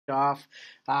off.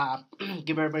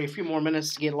 Give everybody a few more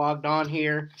minutes to get logged on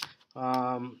here.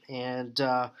 And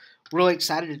really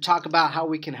excited to talk about how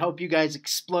we can help you guys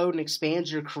explode and expand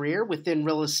your career within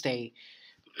real estate.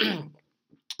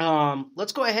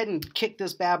 Let's go ahead and kick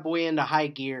this bad boy into high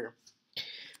gear.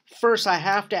 First, I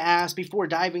have to ask before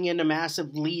diving into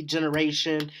massive lead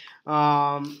generation,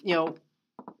 what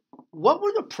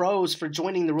were the pros for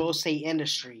joining the real estate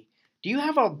industry? Do you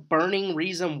have a burning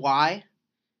reason why?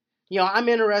 I'm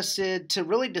interested to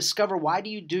really discover why do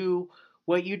you do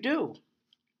what you do.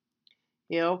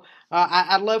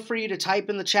 I'd love for you to type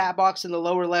in the chat box in the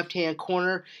lower left-hand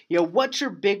corner, what's your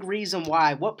big reason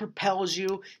why? What propels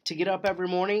you to get up every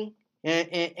morning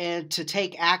and to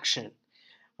take action?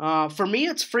 For me,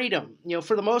 it's freedom.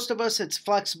 For the most of us, it's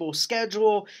flexible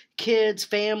schedule, kids,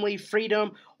 family,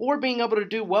 freedom, or being able to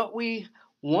do what we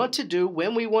want to do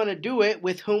when we want to do it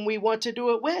with whom we want to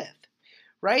do it with,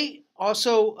 right?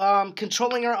 Also,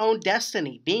 controlling our own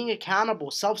destiny, being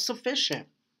accountable, self-sufficient,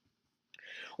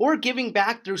 or giving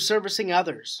back through servicing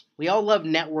others. We all love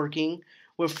networking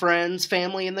with friends,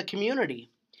 family, and the community.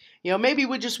 Maybe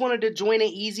we just wanted to join an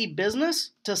easy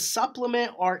business to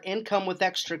supplement our income with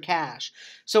extra cash.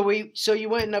 So you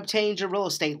went and obtained your real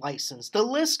estate license. The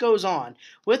list goes on.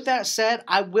 With that said,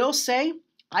 I will say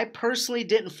I personally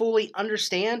didn't fully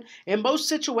understand in most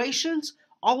situations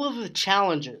all of the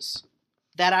challenges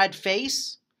that I'd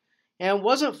face and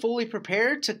wasn't fully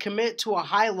prepared to commit to a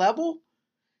high level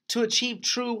to achieve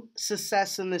true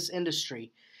success in this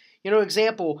industry.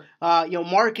 Example,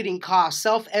 marketing costs,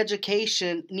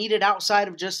 self-education needed outside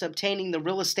of just obtaining the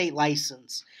real estate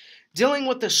license. Dealing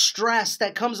with the stress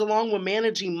that comes along with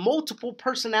managing multiple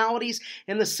personalities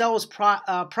in the sales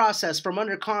process from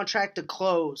under contract to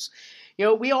close.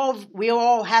 We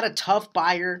all had a tough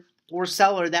buyer or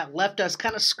seller that left us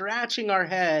kind of scratching our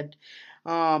head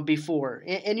before.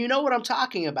 And you know what I'm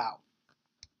talking about.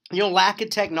 Lack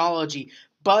of technology,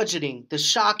 budgeting, the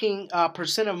shocking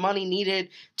percent of money needed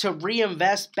to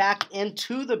reinvest back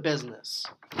into the business.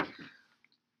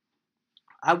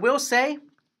 I will say,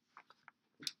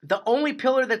 the only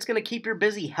pillar that's going to keep your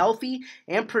busy healthy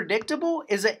and predictable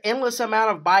is an endless amount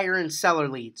of buyer and seller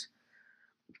leads.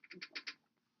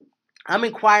 I'm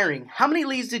inquiring, how many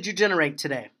leads did you generate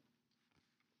today?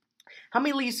 How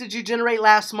many leads did you generate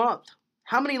last month?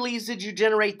 How many leads did you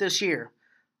generate this year?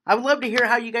 I would love to hear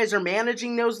how you guys are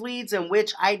managing those leads and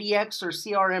which IDX or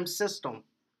CRM system.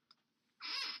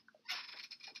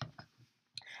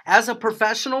 As a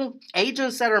professional,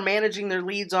 agents that are managing their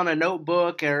leads on a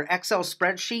notebook or Excel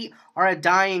spreadsheet are a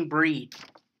dying breed.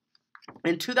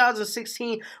 In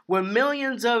 2016, with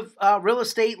millions of real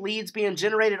estate leads being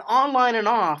generated online and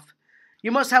off, you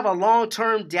must have a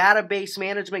long-term database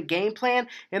management game plan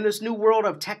in this new world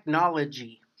of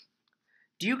technology.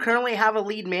 Do you currently have a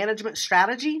lead management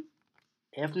strategy?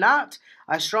 If not,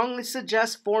 I strongly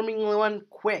suggest forming one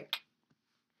quick.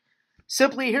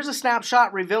 Simply, here's a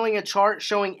snapshot revealing a chart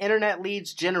showing internet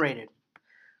leads generated.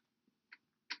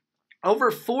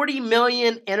 Over 40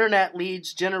 million internet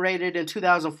leads generated in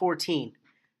 2014.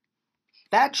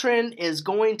 That trend is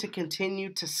going to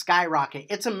continue to skyrocket.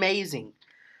 It's amazing.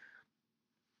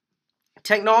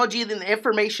 Technology and the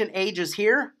information age is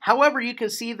here. However, you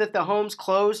can see that the homes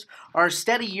closed are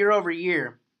steady year over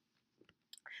year.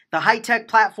 The high-tech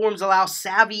platforms allow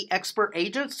savvy expert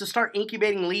agents to start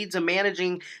incubating leads and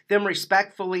managing them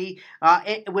respectfully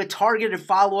with targeted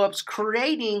follow-ups,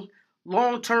 creating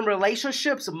long-term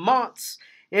relationships months,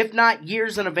 if not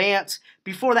years in advance,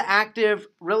 before the active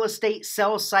real estate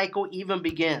sales cycle even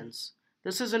begins.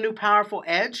 This is a new powerful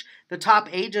edge the top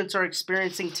agents are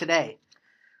experiencing today.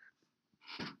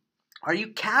 Are you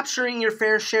capturing your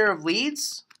fair share of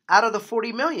leads out of the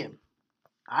 40 million?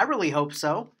 I really hope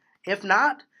so. If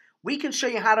not, we can show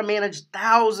you how to manage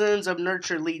thousands of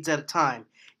nurture leads at a time.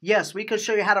 Yes, we can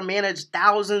show you how to manage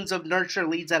thousands of nurture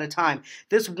leads at a time.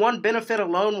 This one benefit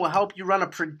alone will help you run a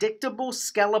predictable,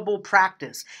 scalable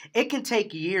practice. It can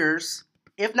take years,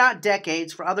 if not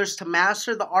decades, for others to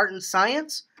master the art and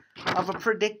science of a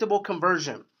predictable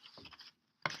conversion.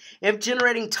 If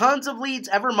generating tons of leads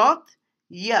every month,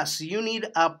 yes, you need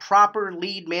a proper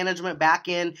lead management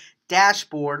backend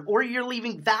dashboard, or you're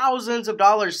leaving thousands of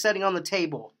dollars sitting on the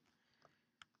table.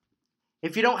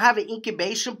 If you don't have an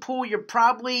incubation pool, you're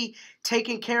probably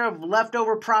taking care of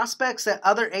leftover prospects that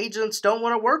other agents don't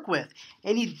want to work with,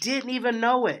 and you didn't even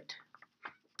know it.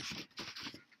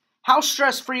 How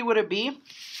stress-free would it be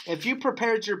if you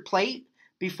prepared your plate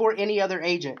before any other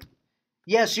agent?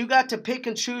 Yes, you got to pick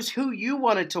and choose who you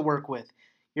wanted to work with.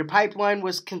 Your pipeline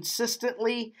was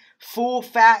consistently full,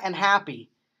 fat, and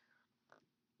happy.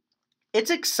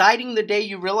 It's exciting the day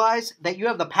you realize that you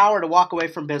have the power to walk away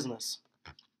from business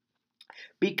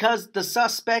because the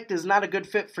suspect is not a good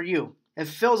fit for you. It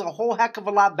feels a whole heck of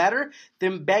a lot better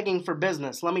than begging for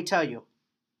business, let me tell you.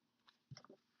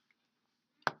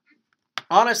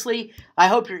 Honestly, I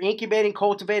hope you're incubating,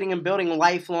 cultivating, and building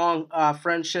lifelong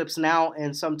friendships now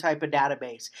in some type of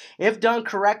database. If done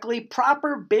correctly,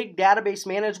 proper big database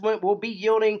management will be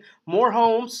yielding more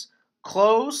homes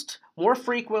closed more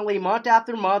frequently, month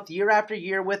after month, year after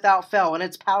year, without fail, and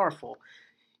it's powerful.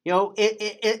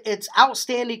 It's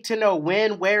outstanding to know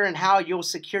when, where, and how you'll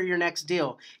secure your next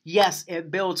deal. Yes,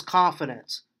 it builds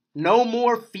confidence. No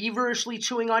more feverishly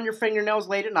chewing on your fingernails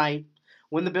late at night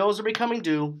when the bills are becoming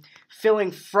due,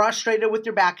 feeling frustrated with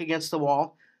your back against the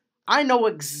wall. I know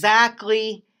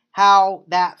exactly how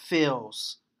that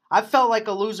feels. I felt like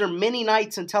a loser many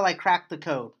nights until I cracked the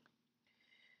code.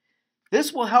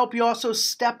 This will help you also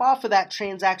step off of that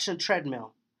transaction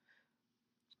treadmill,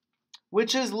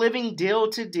 which is living deal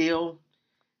to deal,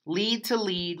 lead to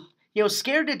lead,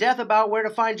 scared to death about where to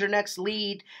find your next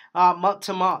lead month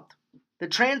to month. The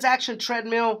transaction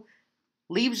treadmill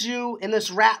leaves you in this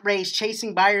rat race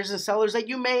chasing buyers and sellers that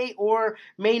you may or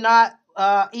may not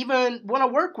even want to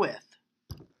work with.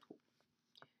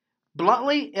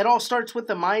 Bluntly, it all starts with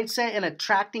the mindset and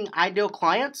attracting ideal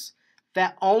clients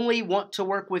that only want to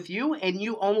work with you and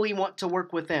you only want to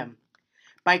work with them.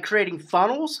 By creating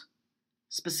funnels,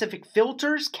 specific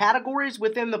filters, categories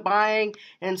within the buying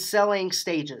and selling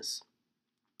stages.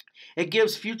 It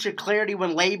gives future clarity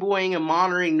when labeling and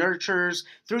monitoring nurtures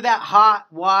through that hot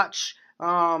watch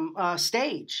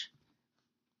stage.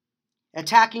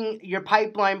 Attacking your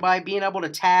pipeline by being able to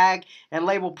tag and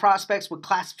label prospects with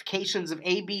classifications of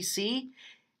ABC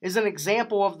is an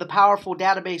example of the powerful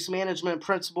database management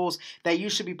principles that you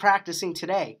should be practicing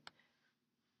today.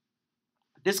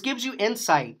 This gives you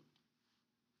insight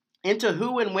into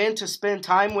who and when to spend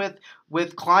time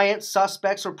with clients,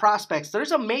 suspects, or prospects.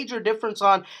 There's a major difference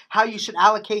on how you should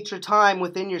allocate your time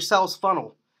within your sales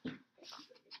funnel.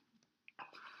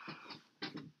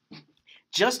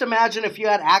 Just imagine if you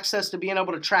had access to being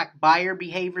able to track buyer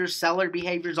behaviors, seller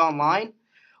behaviors online.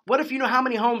 What if you know how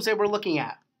many homes they were looking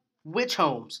at? Which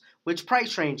homes? Which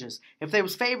price ranges? If they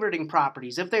was favoriting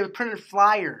properties? If they printed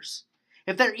flyers?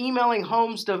 If they're emailing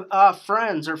homes to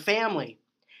friends or family?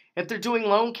 If they're doing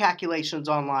loan calculations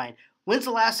online? When's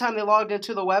the last time they logged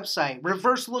into the website?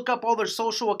 Reverse look up all their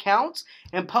social accounts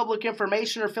and public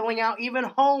information or filling out even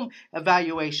home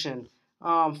evaluation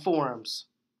forums.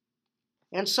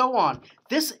 And so on.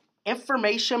 This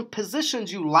information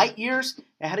positions you light years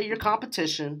ahead of your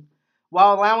competition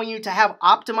while allowing you to have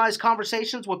optimized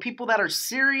conversations with people that are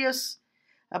serious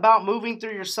about moving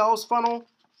through your sales funnel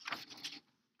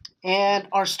and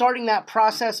are starting that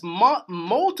process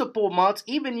multiple months,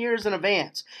 even years in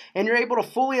advance. And you're able to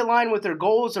fully align with their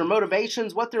goals, their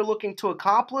motivations, what they're looking to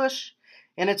accomplish.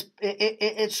 And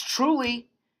it's truly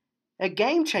a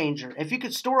game changer. If you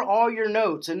could store all your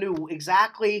notes and knew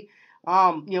exactly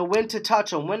when to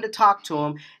touch them, when to talk to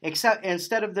them, except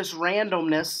instead of this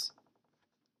randomness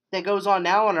that goes on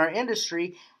now in our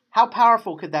industry, how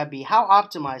powerful could that be? How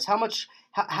optimized?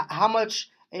 How much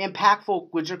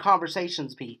impactful would your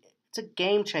conversations be? It's a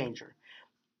game changer.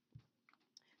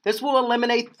 This will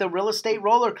eliminate the real estate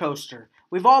roller coaster.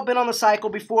 We've all been on the cycle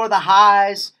before, the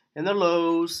highs and the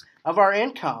lows of our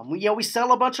income. We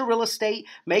sell a bunch of real estate,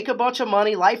 make a bunch of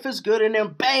money, life is good, and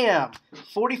then bam,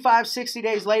 45, 60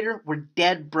 days later, we're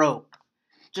dead broke.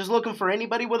 Just looking for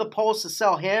anybody with a pulse to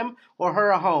sell him or her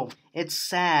a home. It's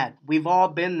sad. We've all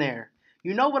been there.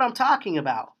 You know what I'm talking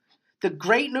about. The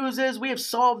great news is we have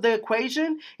solved the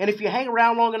equation, and if you hang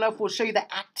around long enough, we'll show you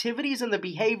the activities and the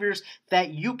behaviors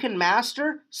that you can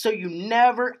master so you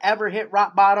never, ever hit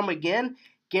rock bottom again.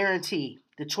 Guarantee.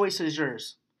 The choice is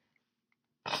yours.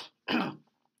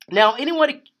 Now,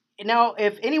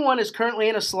 if anyone is currently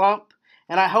in a slump,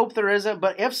 and I hope there isn't,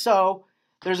 but if so,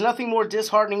 there's nothing more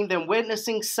disheartening than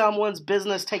witnessing someone's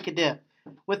business take a dip.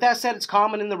 With that said, it's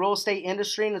common in the real estate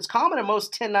industry, and it's common in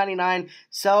most 1099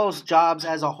 sales jobs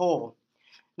as a whole.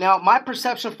 Now, my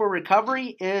perception for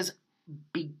recovery is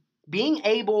being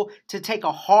able to take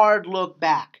a hard look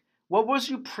back. What was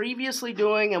you previously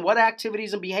doing, and what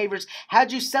activities and behaviors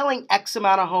had you selling X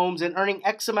amount of homes and earning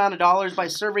X amount of dollars by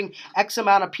serving X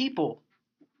amount of people?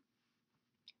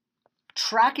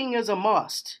 Tracking is a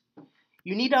must.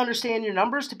 You need to understand your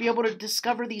numbers to be able to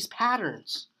discover these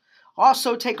patterns.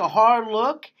 Also, take a hard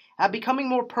look at becoming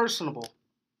more personable.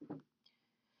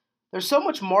 There's so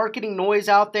much marketing noise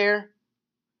out there.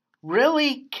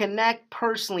 Really connect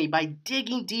personally by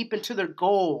digging deep into their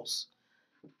goals,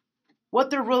 what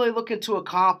they're really looking to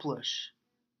accomplish.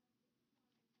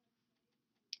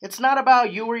 It's not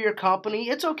about you or your company.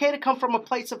 It's okay to come from a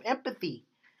place of empathy.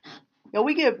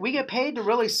 We get paid to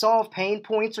really solve pain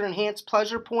points or enhance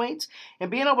pleasure points, and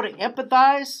being able to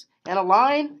empathize and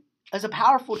align is a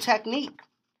powerful technique.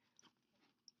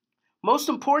 Most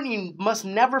important, you must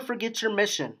never forget your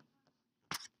mission.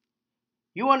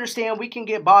 You understand we can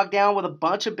get bogged down with a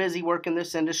bunch of busy work in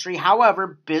this industry.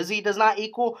 However, busy does not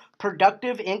equal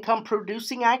productive income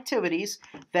producing activities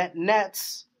that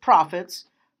nets profits.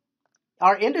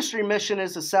 Our industry mission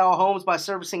is to sell homes by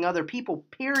servicing other people,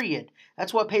 period.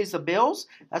 That's what pays the bills.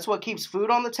 That's what keeps food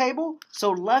on the table.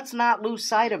 So let's not lose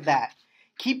sight of that.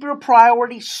 Keep your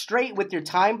priorities straight with your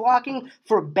time blocking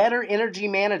for better energy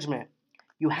management.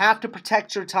 You have to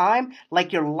protect your time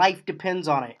like your life depends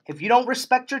on it. If you don't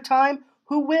respect your time,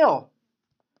 who will?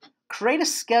 Create a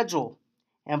schedule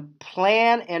and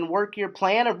plan and work your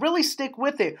plan and really stick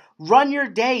with it. Run your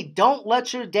day. Don't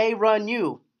let your day run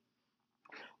you.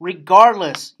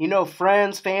 Regardless,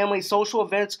 friends, family, social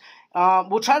events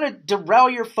will try to derail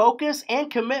your focus and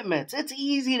commitments. It's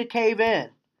easy to cave in.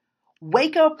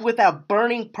 Wake up with a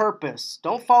burning purpose.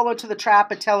 Don't fall into the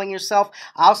trap of telling yourself,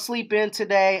 I'll sleep in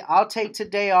today, I'll take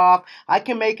today off, I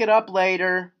can make it up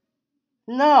later.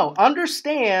 No,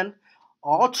 understand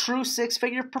all true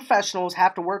six-figure professionals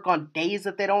have to work on days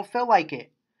that they don't feel like it.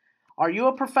 Are you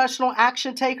a professional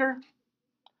action taker?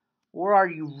 Or are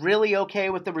you really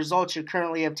okay with the results you're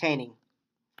currently obtaining?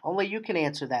 Only you can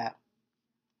answer that.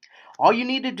 All you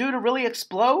need to do to really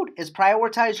explode is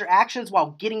prioritize your actions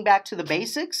while getting back to the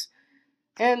basics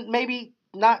and maybe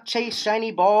not chase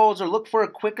shiny balls or look for a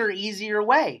quicker, easier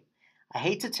way. I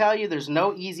hate to tell you, there's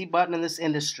no easy button in this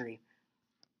industry.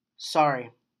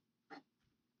 Sorry.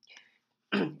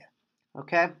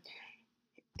 Okay?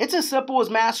 It's as simple as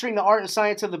mastering the art and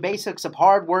science of the basics of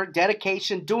hard work,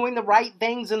 dedication, doing the right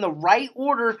things in the right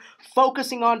order,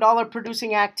 focusing on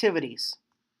dollar-producing activities.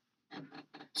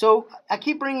 So I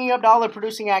keep bringing up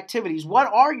dollar-producing activities.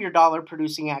 What are your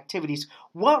dollar-producing activities?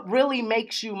 What really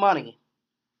makes you money?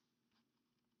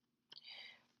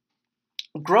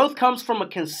 Growth comes from a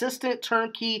consistent,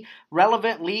 turnkey,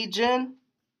 relevant lead gen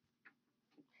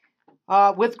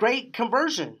with great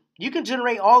conversion. You can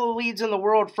generate all the leads in the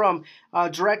world from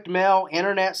direct mail,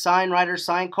 internet, sign writers,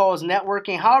 sign calls,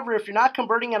 networking. However, if you're not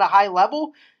converting at a high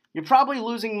level, you're probably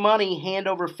losing money hand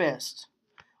over fist.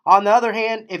 On the other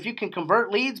hand, if you can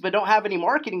convert leads but don't have any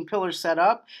marketing pillars set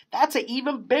up, that's an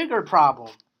even bigger problem.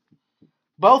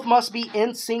 Both must be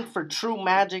in sync for true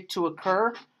magic to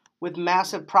occur with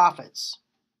massive profits.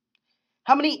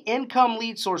 How many income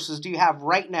lead sources do you have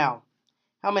right now?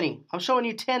 How many? I'm showing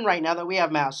you 10 right now that we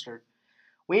have mastered.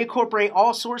 We incorporate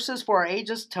all sources for our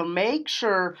agents to make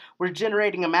sure we're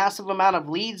generating a massive amount of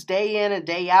leads day in and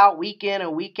day out, week in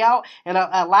and week out, and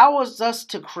allows us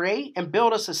to create and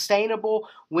build a sustainable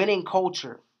winning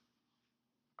culture.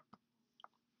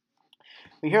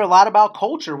 We hear a lot about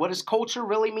culture. What does culture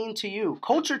really mean to you?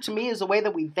 Culture to me is the way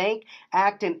that we think,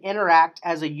 act, and interact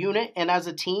as a unit and as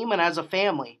a team and as a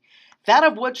family. That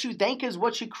of what you think is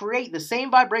what you create. The same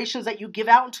vibrations that you give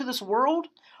out into this world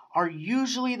are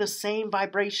usually the same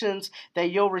vibrations that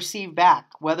you'll receive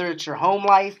back, whether it's your home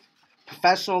life,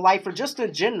 professional life, or just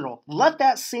in general. Let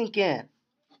that sink in.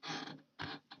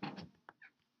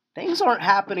 Things aren't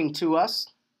happening to us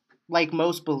like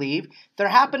most believe. They're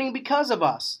happening because of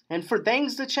us. And for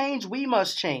things to change, we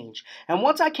must change. And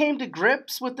once I came to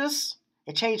grips with this,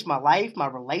 it changed my life, my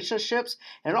relationships,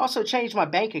 and it also changed my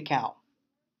bank account.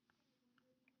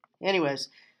 Anyways,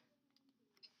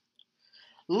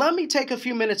 let me take a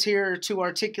few minutes here to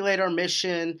articulate our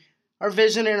mission, our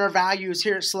vision, and our values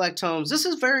here at Select Homes. This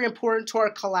is very important to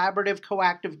our collaborative,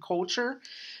 coactive culture.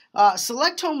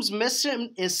 Select Homes'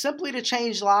 mission is simply to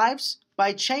change lives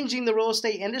by changing the real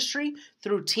estate industry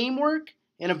through teamwork,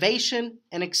 innovation,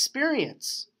 and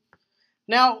experience.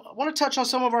 Now, I want to touch on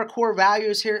some of our core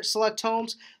values here at Select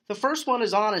Homes. The first one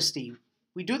is honesty.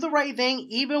 We do the right thing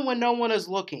even when no one is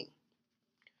looking.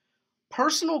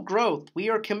 Personal growth. We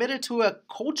are committed to a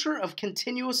culture of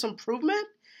continuous improvement.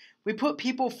 We put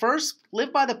people first,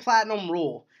 live by the platinum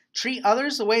rule, treat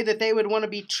others the way that they would want to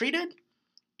be treated.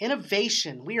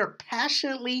 Innovation. We are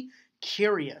passionately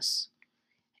curious.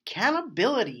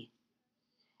 Accountability.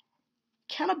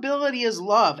 Accountability is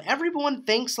love. Everyone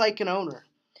thinks like an owner.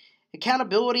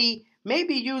 Accountability may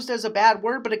be used as a bad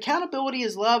word, but accountability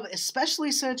is love,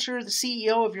 especially since you're the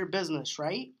CEO of your business,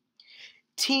 right?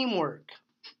 Teamwork.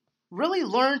 Really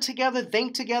learn together,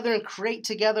 think together, and create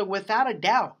together without a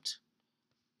doubt.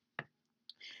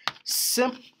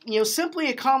 Simply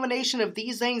a combination of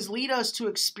these things lead us to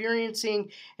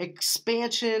experiencing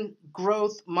expansion,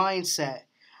 growth mindset.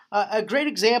 A great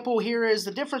example here is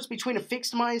the difference between a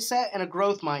fixed mindset and a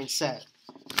growth mindset.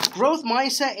 Growth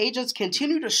mindset agents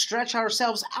continue to stretch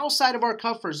ourselves outside of our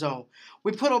comfort zone.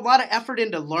 We put a lot of effort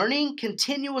into learning,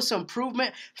 continuous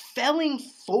improvement, failing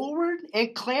forward,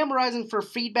 and clamorizing for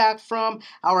feedback from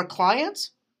our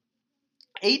clients,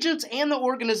 agents, and the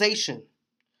organization.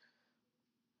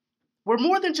 We're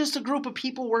more than just a group of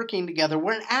people working together.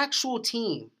 We're an actual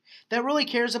team that really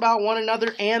cares about one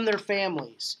another and their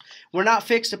families. We're not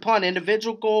fixed upon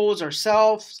individual goals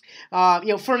ourselves.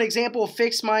 For an example, a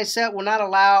fixed mindset will not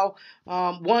allow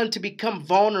one to become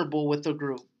vulnerable with the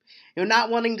group.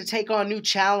 Not wanting to take on new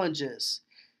challenges.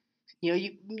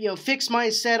 Fixed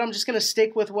mindset, I'm just going to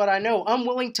stick with what I know.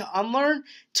 Unwilling to unlearn,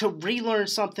 to relearn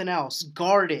something else.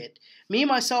 Guarded. Me,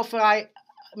 myself, and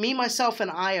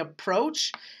I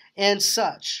approach and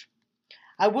such.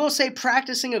 I will say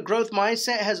practicing a growth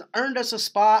mindset has earned us a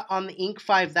spot on the Inc.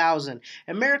 5000,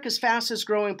 America's fastest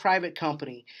growing private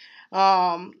company.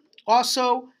 Here's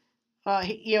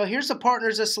the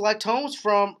partners that select homes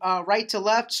from right to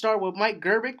left. Start with Mike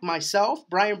Gerbic, myself,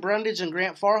 Brian Brundage, and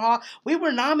Grant Farha. We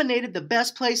were nominated the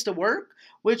best place to work,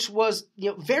 which was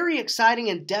very exciting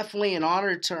and definitely an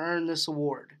honor to earn this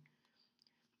award.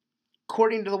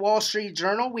 According to the Wall Street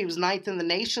Journal, we was 9th in the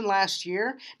nation last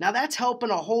year. Now that's helping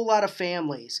a whole lot of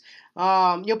families.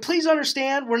 Please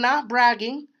understand, we're not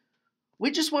bragging.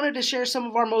 We just wanted to share some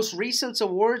of our most recent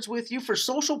awards with you for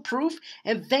social proof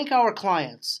and thank our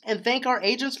clients and thank our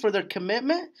agents for their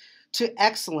commitment to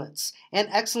excellence and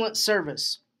excellent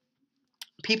service.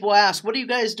 People ask, what are you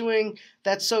guys doing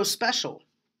that's so special?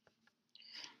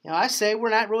 I say we're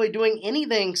not really doing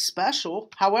anything special.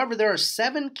 However, there are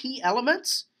 7 key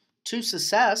elements to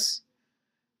success.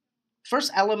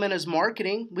 First element is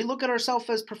marketing. We look at ourselves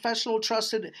as professional,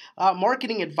 trusted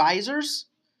marketing advisors.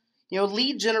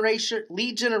 Lead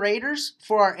generators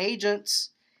for our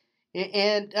agents,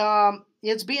 and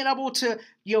it's being able to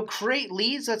create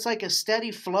leads that's like a steady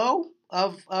flow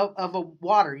of a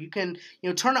water. You can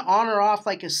turn it on or off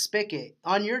like a spigot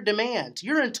on your demand.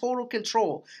 You're in total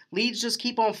control. Leads just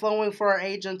keep on flowing for our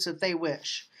agents if they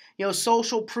wish.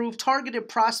 Social proof, targeted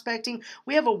prospecting.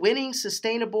 We have a winning,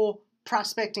 sustainable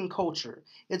prospecting culture.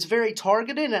 It's very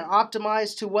targeted and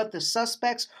optimized to what the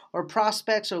suspects or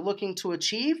prospects are looking to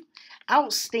achieve.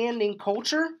 Outstanding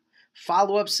culture,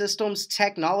 follow-up systems,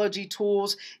 technology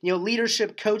tools,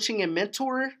 leadership, coaching, and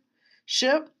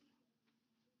mentorship.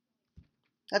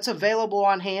 That's available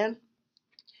on hand.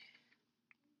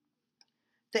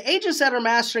 The agents that are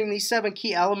mastering these 7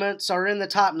 key elements are in the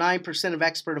top 9% of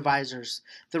expert advisors.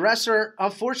 The rest are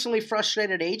unfortunately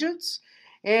frustrated agents.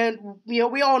 And, we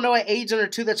all know an agent or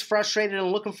two that's frustrated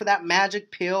and looking for that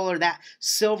magic pill or that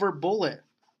silver bullet.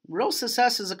 Real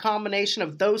success is a combination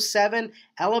of those 7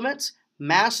 elements,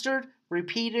 mastered,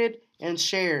 repeated, and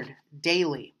shared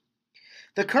daily.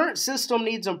 The current system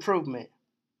needs improvement.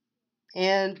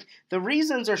 And the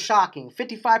reasons are shocking.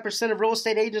 55% of real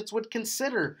estate agents would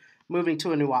consider moving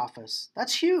to a new office.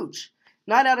 That's huge.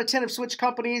 9 out of 10 have switched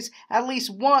companies at least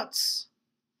once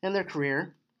in their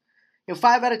career.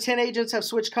 5 out of 10 agents have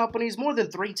switched companies more than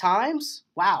 3 times.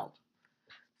 Wow.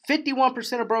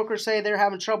 51% of brokers say they're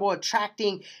having trouble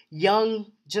attracting young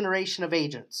generation of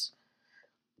agents.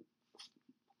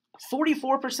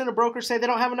 44% of brokers say they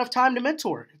don't have enough time to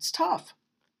mentor. It's tough.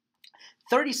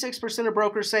 36% of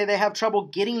brokers say they have trouble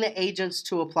getting the agents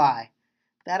to apply.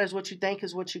 That is what you think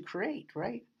is what you create,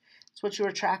 right? It's what you're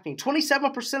attracting.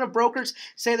 27% of brokers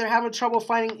say they're having trouble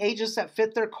finding agents that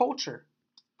fit their culture.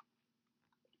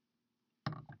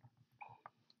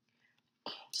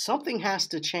 Something has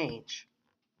to change.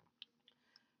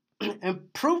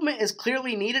 Improvement is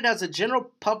clearly needed as the general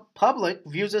public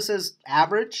views us as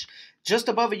average, just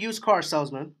above a used car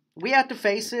salesman. We have to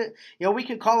face it. We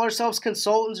can call ourselves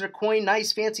consultants or coin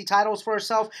nice fancy titles for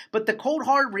ourselves, but the cold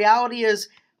hard reality is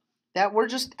that we're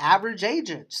just average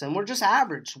agents and we're just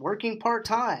average, working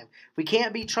part-time. We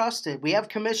can't be trusted. We have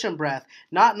commission breath,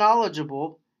 not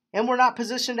knowledgeable, and we're not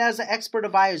positioned as an expert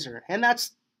advisor. And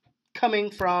that's coming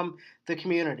from the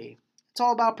community. It's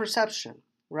all about perception,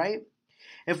 right?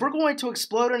 If we're going to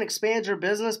explode and expand your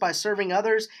business by serving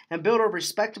others and build a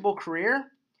respectable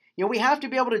career, we have to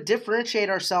be able to differentiate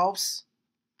ourselves.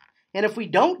 And if we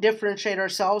don't differentiate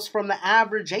ourselves from the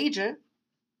average agent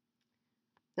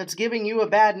that's giving you a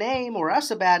bad name or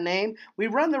us a bad name, we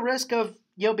run the risk of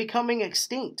becoming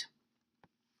extinct.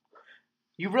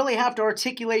 You really have to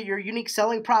articulate your unique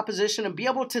selling proposition and be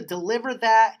able to deliver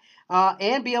that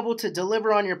and be able to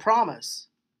deliver on your promise.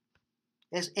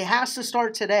 It has to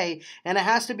start today, and it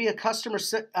has to be a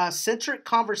customer-centric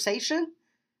conversation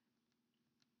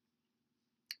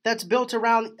that's built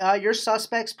around your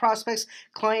suspects, prospects,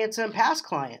 clients, and past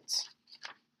clients.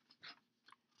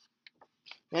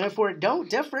 And if we don't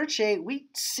differentiate, we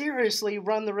seriously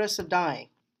run the risk of dying.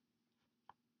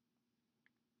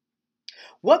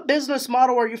 What business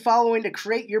model are you following to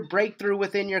create your breakthrough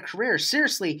within your career?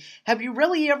 Seriously, have you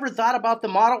really ever thought about the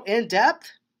model in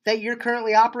depth that you're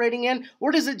currently operating in?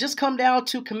 Or does it just come down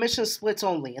to commission splits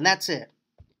only, and that's it?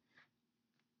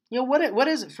 What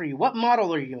is it for you? What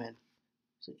model are you in?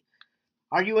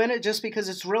 Are you in it just because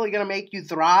it's really going to make you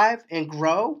thrive and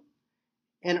grow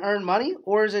and earn money?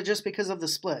 Or is it just because of the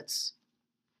splits?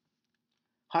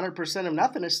 100% of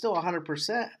nothing is still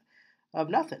 100% of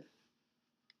nothing.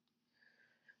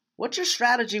 What's your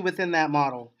strategy within that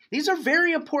model? These are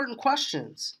very important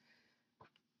questions.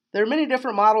 There are many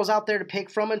different models out there to pick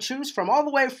from and choose from, all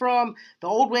the way from the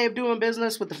old way of doing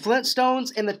business with the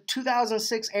Flintstones in the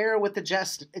 2006 era with the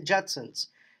Jetsons.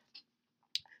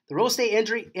 The real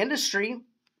estate industry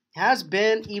has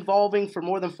been evolving for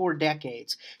more than 4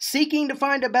 decades, seeking to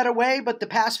find a better way, but the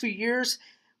past few years,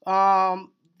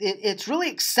 it's really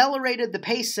accelerated the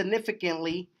pace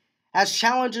significantly as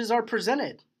challenges are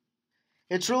presented.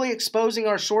 It's really exposing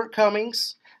our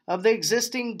shortcomings of the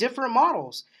existing different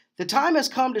models. The time has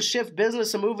come to shift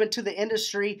business and move into the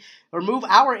industry, or move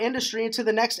our industry into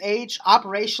the next age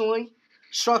operationally,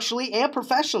 structurally, and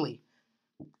professionally.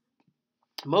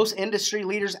 Most industry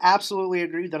leaders absolutely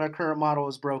agree that our current model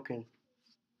is broken.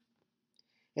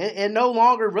 It no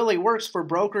longer really works for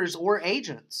brokers or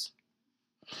agents.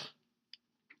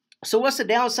 So what's the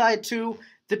downside to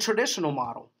the traditional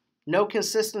model? No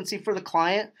consistency for the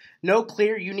client, no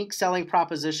clear, unique selling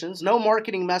propositions, no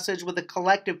marketing message with a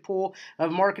collective pool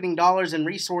of marketing dollars and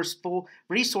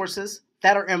resources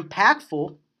that are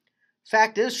impactful.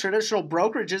 Fact is, traditional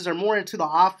brokerages are more into the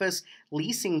office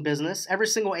leasing business. Every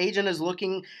single agent is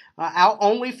looking out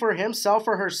only for himself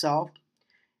or herself.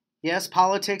 Yes,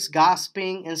 politics,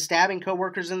 gossiping, and stabbing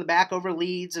coworkers in the back over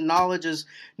leads and knowledge is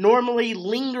normally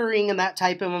lingering in that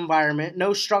type of environment.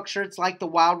 No structure. It's like the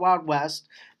Wild Wild West.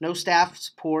 No staff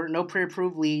support, no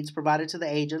pre-approved leads provided to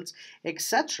the agents,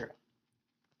 etc.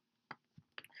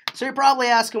 So you're probably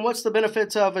asking, what's the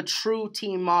benefits of a true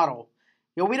team model?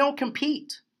 We don't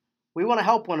compete. We want to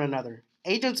help one another.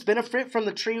 Agents benefit from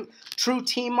the true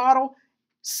team model.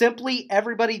 Simply,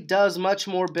 everybody does much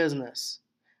more business.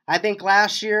 I think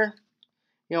last year,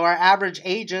 our average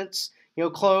agents,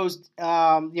 closed,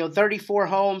 34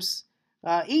 homes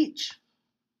each.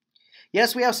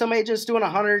 Yes, we have some agents doing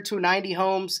 100 to 90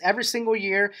 homes every single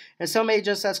year, and some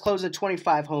agents that's closing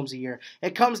 25 homes a year.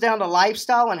 It comes down to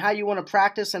lifestyle and how you want to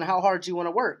practice and how hard you want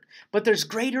to work. But there's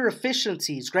greater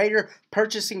efficiencies, greater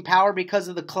purchasing power because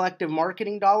of the collective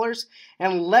marketing dollars,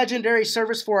 and legendary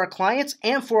service for our clients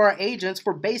and for our agents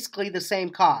for basically the same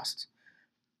cost.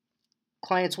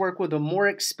 Clients work with a more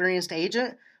experienced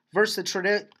agent versus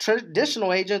the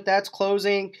traditional agent that's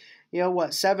closing,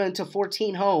 7 to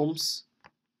 14 homes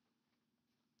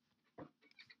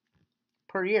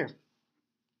per year.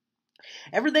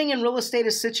 Everything in real estate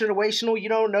is situational. You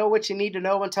don't know what you need to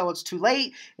know until it's too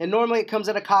late, and normally it comes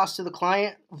at a cost to the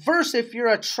client. Versus if you're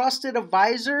a trusted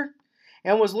advisor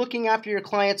and was looking after your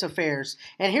client's affairs.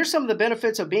 And here's some of the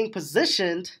benefits of being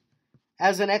positioned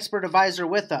as an expert advisor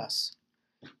with us.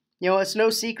 It's no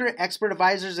secret, expert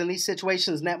advisors in these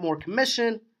situations net more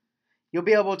commission. You'll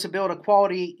be able to build a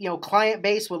quality, client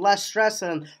base with less stress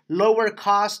and lower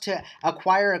cost to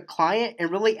acquire a client and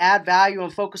really add value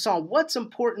and focus on what's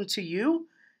important to you.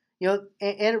 And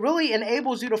it really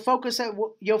enables you to focus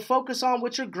on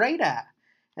what you're great at,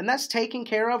 and that's taking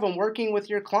care of and working with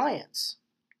your clients.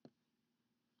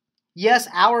 Yes,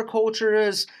 our culture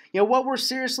is, what we're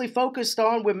seriously focused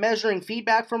on with measuring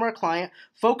feedback from our client,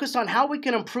 focused on how we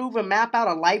can improve and map out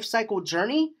a life cycle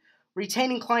journey,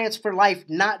 retaining clients for life,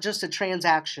 not just a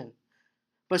transaction,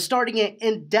 but starting an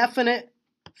indefinite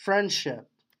friendship,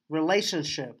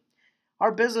 relationship.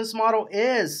 Our business model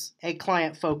is a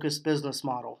client-focused business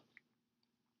model.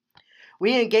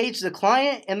 We engage the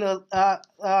client and the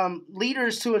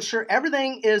leaders to ensure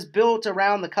everything is built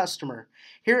around the customer.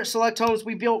 Here at Select Homes,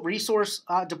 we built resource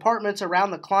departments around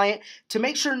the client to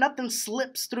make sure nothing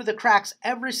slips through the cracks.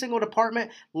 Every single department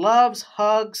loves,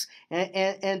 hugs,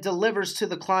 and delivers to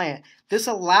the client. This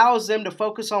allows them to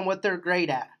focus on what they're great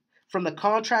at. From the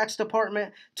contracts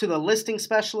department to the listing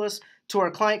specialists to our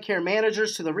client care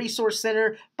managers to the resource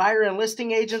center, buyer and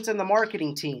listing agents, and the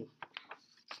marketing team.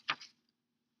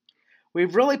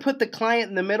 We've really put the client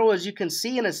in the middle, as you can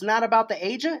see, and it's not about the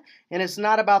agent and it's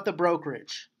not about the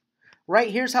brokerage. Right,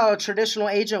 here's how a traditional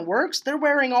agent works. They're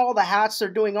wearing all the hats. They're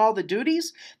doing all the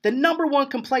duties. The number one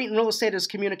complaint in real estate is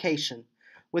communication.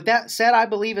 With that said, I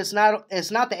believe it's not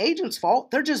the agent's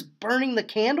fault. They're just burning the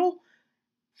candle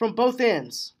from both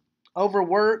ends,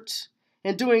 overworked,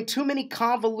 and doing too many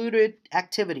convoluted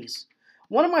activities.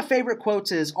 One of my favorite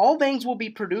quotes is, "All things will be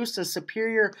produced in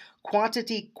superior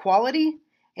quality,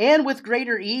 and with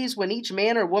greater ease when each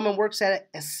man or woman works at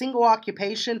a single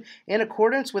occupation in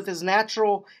accordance with his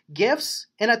natural gifts,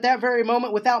 and at that very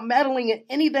moment, without meddling in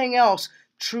anything else,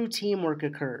 true teamwork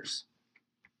occurs."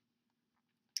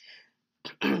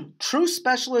 True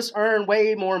specialists earn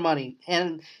way more money,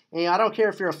 and I don't care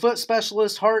if you're a foot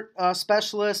specialist, heart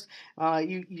specialist,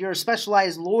 you're a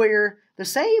specialized lawyer. The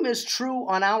same is true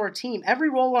on our team. Every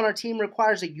role on our team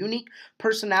requires a unique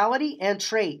personality and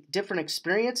trait, different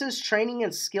experiences, training,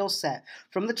 and skill set.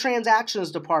 From the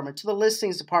transactions department to the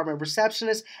listings department,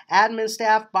 receptionists, admin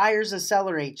staff, buyers and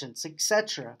seller agents,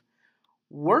 etc.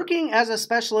 Working as a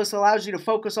specialist allows you to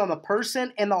focus on the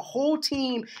person, and the whole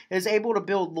team is able to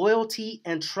build loyalty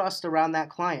and trust around that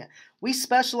client. We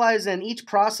specialize in each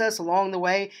process along the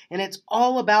way, and it's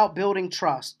all about building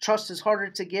trust. Trust is harder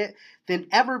to get than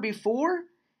ever before,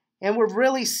 and we're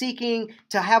really seeking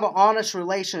to have an honest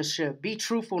relationship, be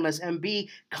truthfulness, and be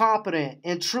competent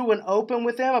and true and open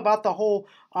with them about the whole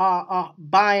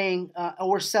buying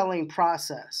or selling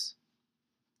process.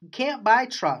 You can't buy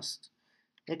trust.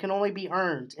 It can only be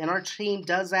earned, and our team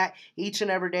does that each and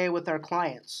every day with our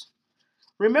clients.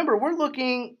 Remember, we're looked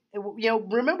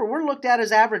at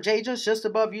as average agents, just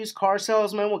above used car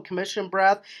salesmen with commission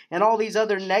breath and all these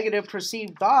other negative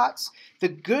perceived thoughts. The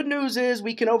good news is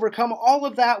we can overcome all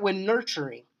of that when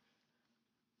nurturing,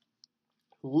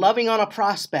 loving on a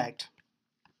prospect.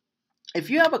 If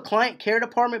you have a client care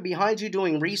department behind you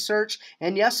doing research,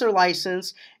 and yes, they're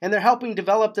licensed, and they're helping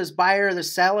develop this buyer or the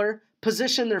seller,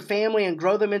 position their family and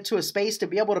grow them into a space to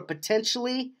be able to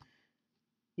potentially,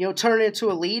 turn it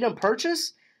into a lead and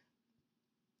purchase,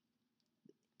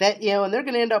 that, and they're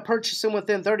going to end up purchasing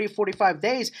within 30 to 45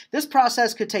 days. This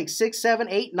process could take 6, 7,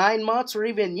 8, 9 months or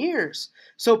even years.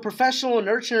 So professional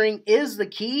nurturing is the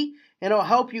key, and it'll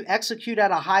help you execute at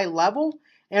a high level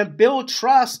and build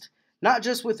trust, not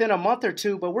just within a month or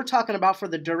two, but we're talking about for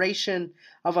the duration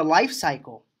of a life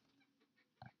cycle.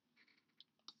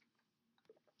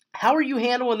 How are you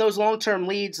handling those long-term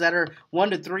leads that are 1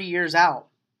 to 3 years out?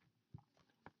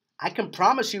 I can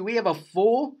promise you we have a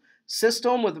full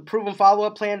system with a proven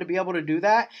follow-up plan to be able to do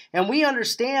that. And we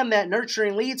understand that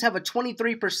nurturing leads have a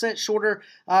 23% shorter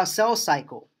sales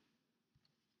cycle.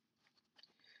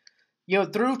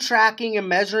 Through tracking and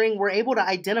measuring, we're able to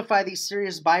identify these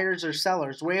serious buyers or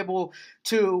sellers. We're able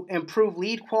to improve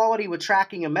lead quality with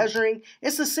tracking and measuring.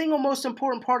 It's the single most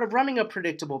important part of running a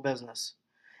predictable business.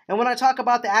 And when I talk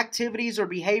about the activities or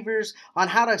behaviors on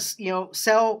how to,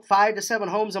 sell 5 to 7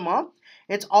 homes a month,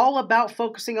 it's all about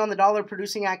focusing on the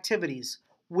dollar-producing activities,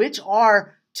 which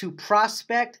are to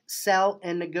prospect, sell,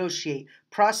 and negotiate.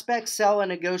 Prospect, sell, and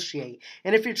negotiate.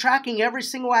 And if you're tracking every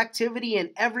single activity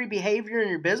and every behavior in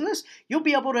your business, you'll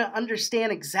be able to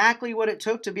understand exactly what it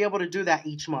took to be able to do that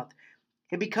each month.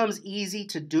 It becomes easy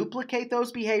to duplicate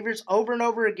those behaviors over and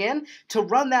over again to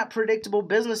run that predictable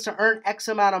business to earn X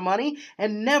amount of money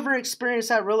and never experience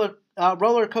that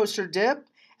roller coaster dip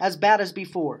as bad as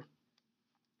before.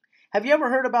 Have you ever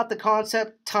heard about the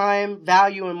concept time,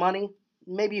 value, and money?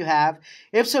 Maybe you have.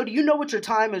 If so, do you know what your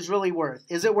time is really worth?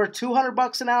 Is it worth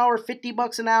 $200 an hour,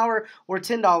 $50 an hour, or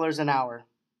 $10 an hour?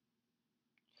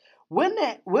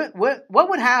 What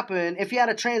would happen if you had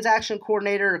a transaction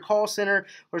coordinator, a call center,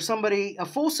 or somebody, a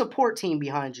full support team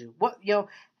behind you?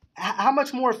 How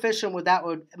much more efficient would that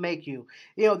make you?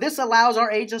 This allows our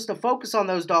agents to focus on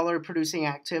those dollar-producing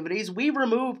activities. We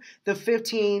remove the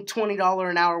 $15, $20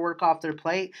 an hour work off their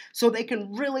plate so they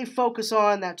can really focus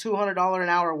on that $200 an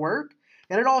hour work.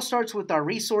 And it all starts with our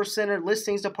resource center,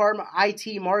 listings department,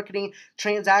 IT, marketing,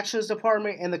 transactions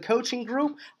department, and the coaching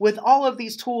group with all of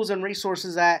these tools and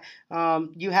resources that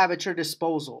you have at your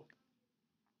disposal.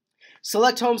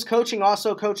 Select Homes Coaching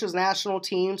also coaches national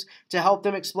teams to help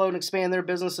them explode and expand their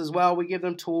business as well. We give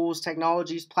them tools,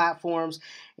 technologies, platforms,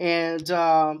 and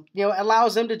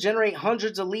allows them to generate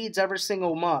hundreds of leads every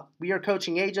single month. We are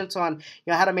coaching agents on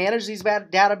how to manage these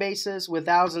databases with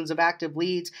thousands of active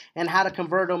leads and how to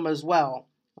convert them as well.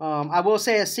 I will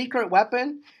say a secret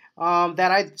weapon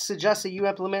that I suggest that you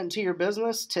implement into your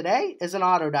business today is an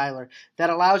auto dialer that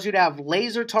allows you to have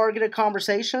laser targeted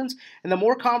conversations. And the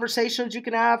more conversations you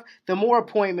can have, the more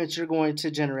appointments you're going to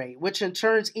generate, which in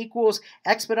turn equals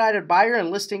expedited buyer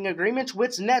and listing agreements,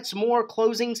 which nets more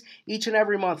closings each and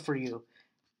every month for you.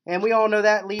 And we all know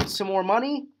that leads to more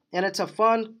money, and it's a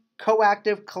fun,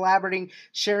 coactive, collaborating,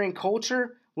 sharing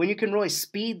culture when you can really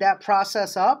speed that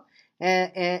process up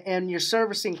and you're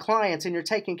servicing clients and you're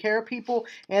taking care of people,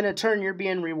 and in turn you're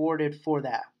being rewarded for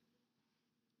that.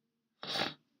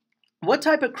 What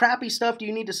type of crappy stuff do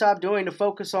you need to stop doing to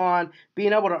focus on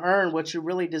being able to earn what you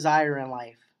really desire in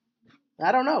life?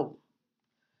 I don't know.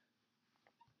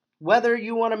 Whether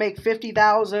you want to make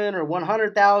 50,000 or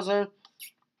 100,000,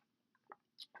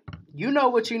 you know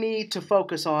what you need to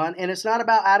focus on, and it's not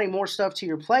about adding more stuff to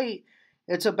your plate.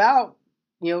 It's about,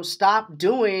 stop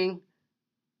doing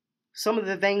some of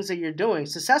the things that you're doing.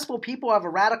 Successful people have a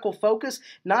radical focus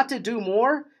not to do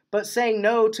more, but saying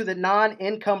no to the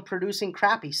non-income producing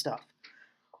crappy stuff.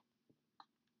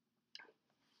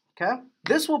 Okay?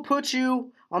 This will put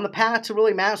you on the path to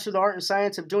really master the art and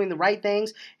science of doing the right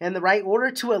things in the right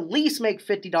order to at least make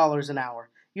 $50 an hour.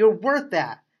 You're worth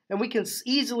that. And we can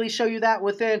easily show you that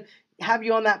have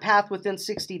you on that path within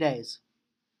 60 days.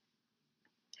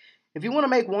 If you want to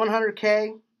make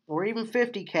 100K or even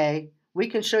 50K, we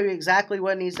can show you exactly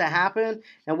what needs to happen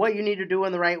and what you need to do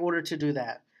in the right order to do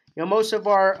that. Most of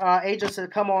our agents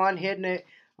that come on hitting it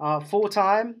full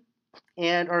time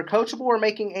and are coachable are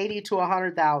making 80 to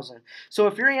 100,000. So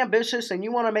if you're ambitious and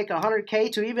you want to make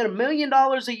 100K to even $1 million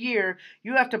a year,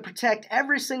 you have to protect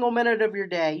every single minute of your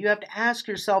day. You have to ask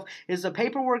yourself, is the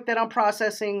paperwork that I'm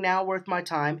processing now worth my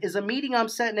time? Is the meeting I'm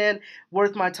setting in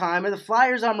worth my time? Are the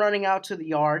flyers I'm running out to the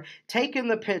yard, taking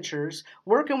the pictures,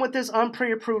 working with this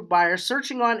unpre-approved buyer,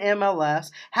 searching on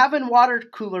MLS, having water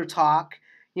cooler talk,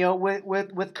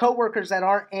 with coworkers that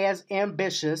aren't as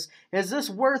ambitious? Is this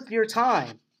worth your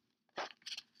time?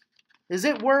 Is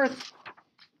it worth,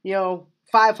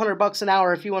 $500 an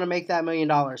hour if you want to make that $1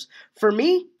 million? For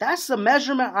me, that's the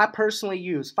measurement I personally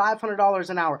use, $500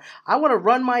 an hour. I want to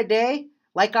run my day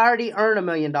like I already earn $1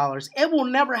 million. It will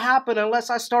never happen unless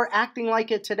I start acting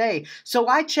like it today. So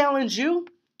I challenge you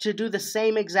to do the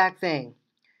same exact thing.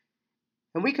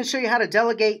 And we can show you how to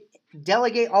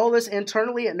delegate all this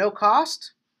internally at no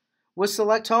cost with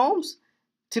Select Homes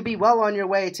to be well on your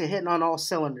way to hitting on all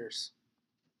cylinders.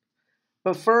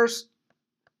 But first,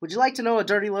 would you like to know a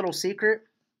dirty little secret?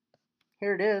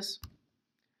 Here it is.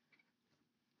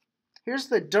 Here's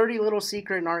the dirty little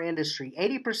secret in our industry.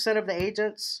 80% of the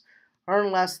agents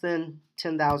earn less than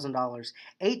 $10,000.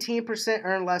 18%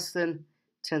 earn less than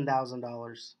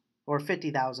 $10,000 or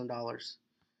 $50,000.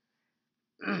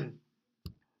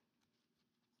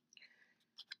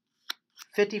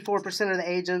 54% of the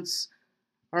agents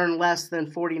earn less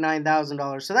than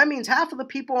 $49,000. So that means half of the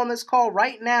people on this call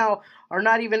right now are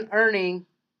not even earning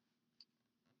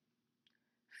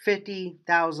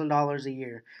 $50,000 a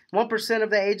year. 1%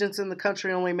 of the agents in the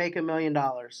country only make $1 million.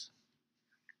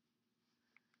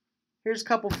 Here's a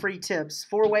couple free tips.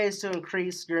 4 ways to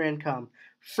increase your income.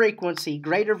 Frequency,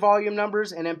 greater volume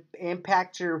numbers, and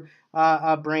impact your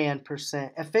brand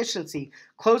percent. Efficiency,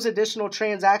 close additional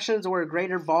transactions or a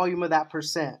greater volume of that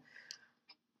percent.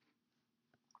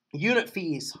 Unit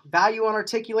fees, value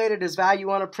unarticulated is value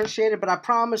unappreciated, but I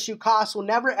promise you cost will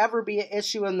never ever be an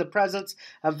issue in the presence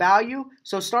of value.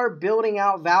 So start building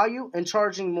out value and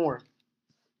charging more.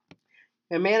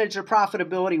 And manage your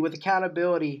profitability with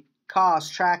accountability,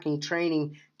 cost, tracking,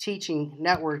 training, teaching,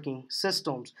 networking,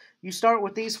 systems. You start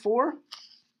with these 4,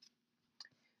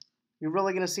 you're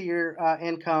really going to see your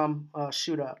income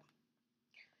shoot up.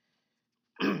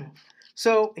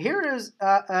 So here is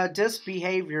a DISC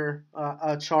behavior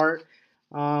chart.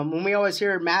 When we always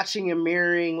hear matching and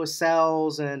mirroring with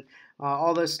cells and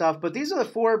all this stuff, but these are the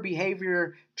 4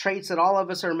 behavior traits that all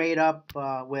of us are made up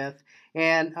with.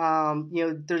 And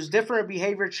there's different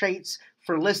behavior traits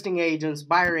for listing agents,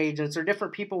 buyer agents, or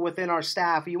different people within our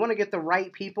staff. You want to get the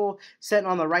right people sitting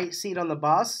on the right seat on the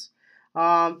bus.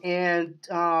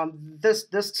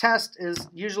 This test is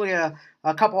usually a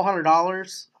couple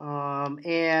 $100,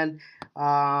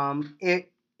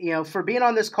 for being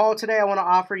on this call today, I want to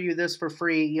offer you this for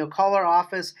free. Call our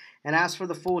office and ask for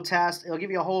the full test. It'll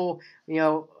give you a whole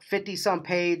 50-some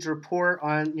page report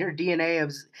on your DNA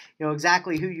of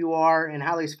exactly who you are and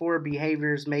how these 4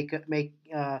 behaviors make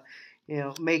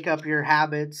up your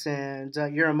habits and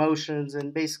your emotions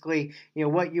and basically,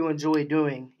 what you enjoy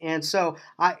doing. And so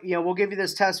we'll give you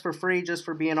this test for free just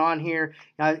for being on here.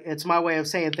 It's my way of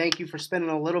saying thank you for spending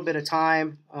a little bit of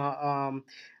time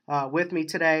with me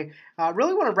today. I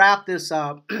really want to wrap this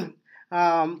up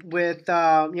with,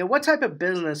 what type of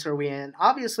business are we in?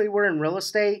 Obviously, we're in real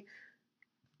estate,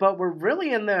 but we're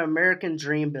really in the American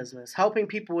dream business, helping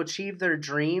people achieve their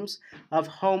dreams of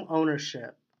home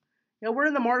ownership. We're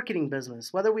in the marketing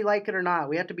business, whether we like it or not.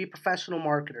 We have to be professional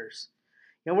marketers.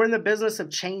 We're in the business of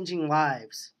changing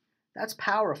lives. That's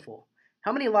powerful.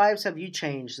 How many lives have you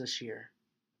changed this year?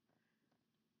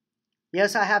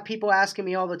 Yes, I have people asking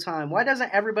me all the time, why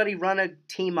doesn't everybody run a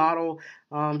team model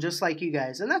just like you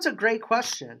guys? And that's a great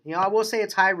question. I will say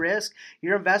it's high risk.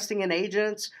 You're investing in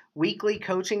agents, weekly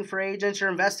coaching for agents. You're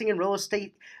investing in real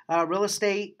estate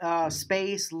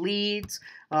space, leads,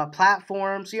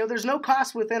 platforms. There's no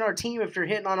cost within our team if you're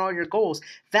hitting on all your goals.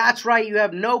 That's right. You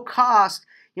have no cost,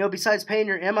 besides paying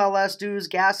your MLS dues,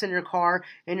 gas in your car,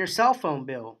 and your cell phone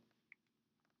bill.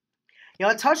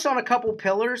 I touched on a couple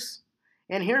pillars,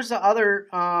 and here's the other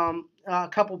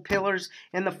couple pillars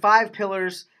and the 5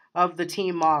 pillars of the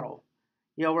team model.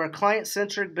 We're a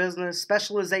client-centric business,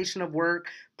 specialization of work,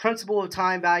 principle of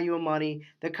time, value, and money,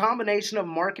 the combination of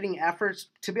marketing efforts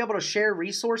to be able to share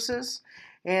resources,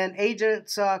 and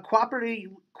agents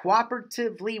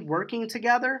cooperatively working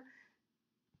together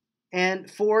and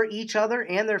for each other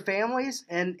and their families,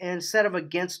 and instead of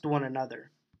against one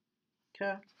another.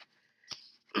 Okay.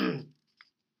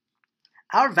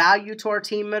 Our value to our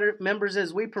team members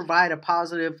is we provide a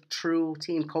positive, true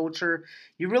team culture.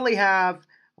 You really have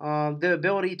the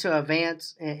ability to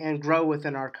advance and grow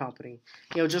within our company.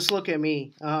 Just look at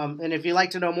me. And if you'd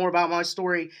like to know more about my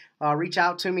story, reach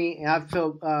out to me. And I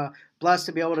feel blessed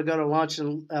to be able to go to lunch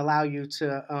and allow you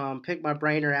to pick my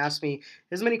brain or ask me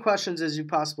as many questions as you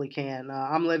possibly can.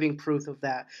 I'm living proof of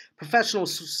that. Professional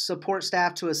support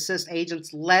staff to assist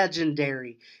agents,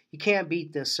 legendary. You can't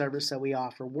beat this service that we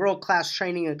offer. World-class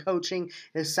training and coaching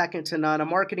is second to none. A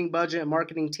marketing budget and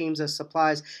marketing teams that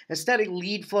supplies a steady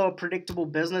lead flow of predictable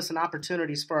business and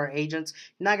opportunities for our agents.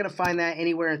 You're not going to find that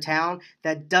anywhere in town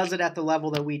that does it at the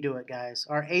level that we do it, guys.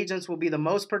 Our agents will be the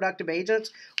most productive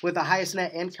agents with the highest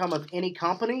net income of any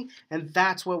company, and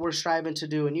that's what we're striving to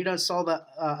do. And you done saw the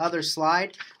other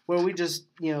slide where we just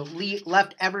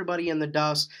left everybody in the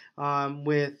dust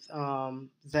with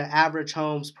the average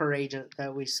homes per agent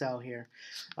that we sell here.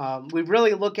 We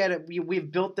really look at it.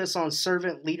 We've built this on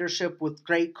servant leadership with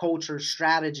great culture,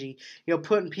 strategy.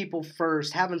 Putting people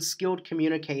first, having skilled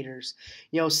communicators.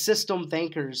 System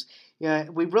thinkers.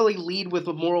 We really lead with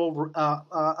a moral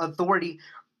authority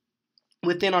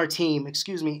within our team.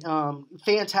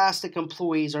 Fantastic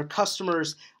employees, our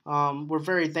customers. We're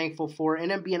very thankful for, and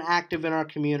then being active in our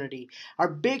community. Our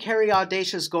big, hairy,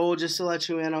 audacious goal, just to let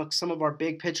you in on some of our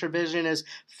big picture vision, is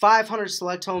 500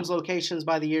 select homes locations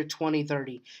by the year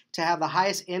 2030, to have the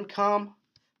highest income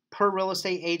per real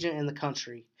estate agent in the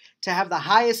country, to have the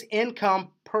highest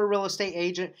income per real estate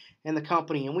agent in the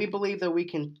company. And we believe that we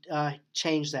can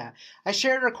change that. I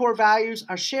shared our core values.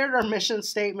 I shared our mission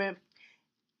statement.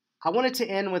 I wanted to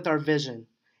end with our vision.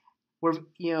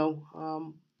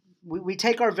 We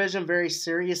take our vision very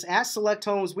serious. At Select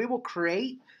Homes, we will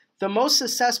create the most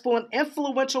successful and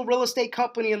influential real estate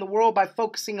company in the world by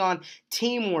focusing on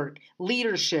teamwork,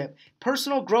 leadership,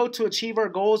 personal growth to achieve our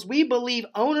goals. We believe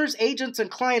owners, agents,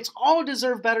 and clients all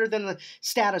deserve better than the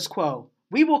status quo.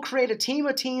 We will create a team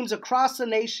of teams across the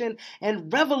nation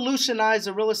and revolutionize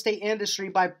the real estate industry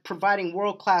by providing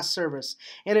world-class service.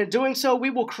 And in doing so, we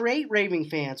will create raving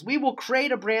fans. We will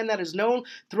create a brand that is known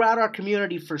throughout our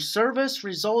community for service,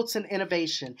 results, and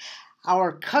innovation.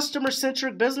 Our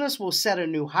customer-centric business will set a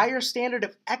new higher standard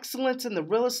of excellence in the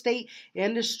real estate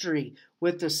industry.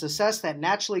 With the success that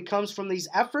naturally comes from these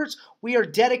efforts, we are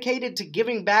dedicated to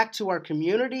giving back to our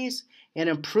communities and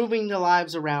improving the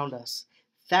lives around us.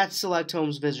 That's Select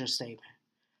Homes' vision statement.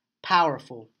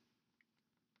 Powerful.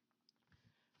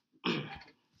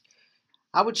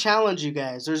 I would challenge you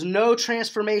guys. There's no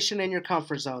transformation in your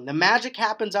comfort zone. The magic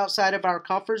happens outside of our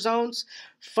comfort zones.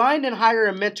 Find and hire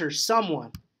a mentor,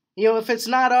 someone. If it's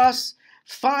not us,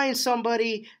 find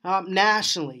somebody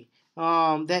nationally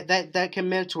that can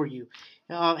mentor you.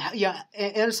 And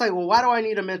it's like, well, why do I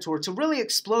need a mentor? To really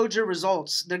explode your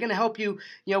results. They're going to help you,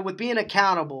 with being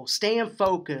accountable, staying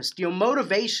focused.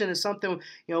 Motivation is something,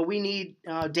 we need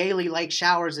daily, like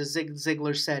showers, as Zig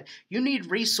Ziglar said. You need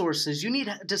resources. You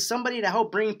need somebody to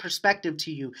help bring perspective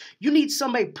to you. You need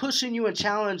somebody pushing you and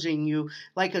challenging you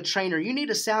like a trainer. You need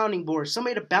a sounding board,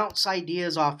 somebody to bounce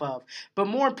ideas off of. But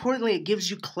more importantly, it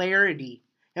gives you clarity.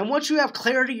 And once you have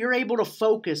clarity, you're able to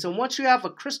focus. And once you have a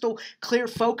crystal clear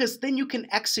focus, then you can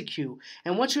execute.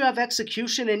 And once you have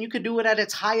execution and you can do it at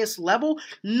its highest level,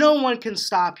 no one can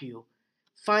stop you.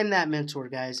 Find that mentor,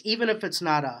 guys, even if it's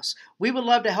not us. We would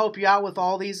love to help you out with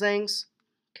all these things,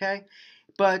 okay?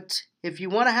 But if you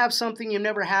want to have something you've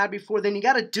never had before, then you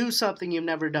got to do something you've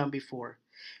never done before.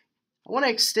 I want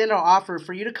to extend our offer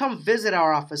for you to come visit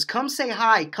our office. Come say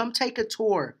hi. Come take a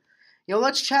tour.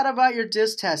 Let's chat about your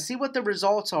DISC test. See what the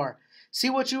results are. See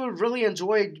what you would really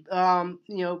enjoy,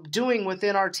 doing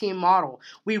within our team model.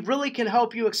 We really can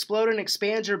help you explode and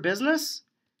expand your business.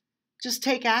 Just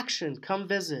take action. Come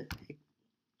visit.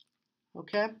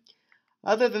 Okay?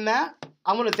 Other than that,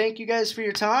 I want to thank you guys for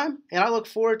your time, and I look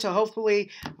forward to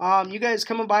hopefully you guys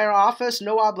coming by our office,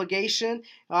 no obligation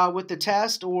with the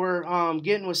test, or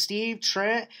getting with Steve,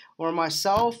 Trent, or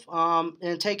myself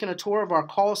and taking a tour of our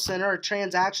call center, our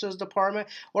transactions department,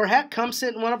 or heck, come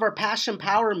sit in one of our Passion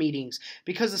Power meetings,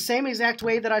 because the same exact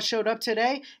way that I showed up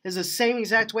today is the same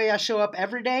exact way I show up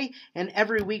every day and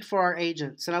every week for our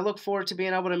agents, and I look forward to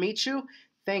being able to meet you.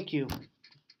 Thank you.